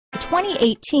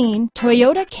2018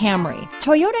 Toyota Camry.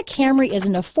 Toyota Camry is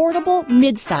an affordable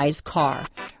mid-size car.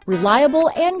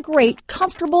 Reliable and great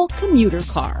comfortable commuter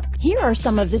car. Here are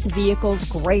some of this vehicle's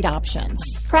great options: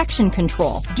 traction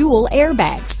control, dual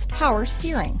airbags, power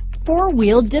steering,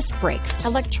 four-wheel disc brakes,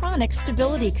 electronic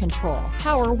stability control,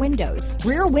 power windows,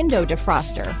 rear window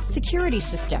defroster, security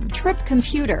system, trip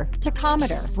computer,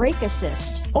 tachometer, brake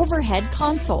assist, overhead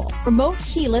console, remote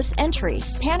keyless entry,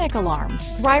 panic alarm,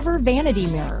 driver vanity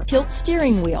mirror, tilt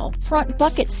steering wheel, front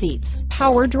bucket seats,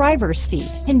 power driver's seat,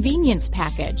 convenience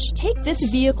package. Take this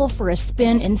vehicle for a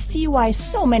spin and see why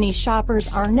so many shoppers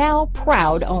are now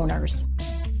proud owners.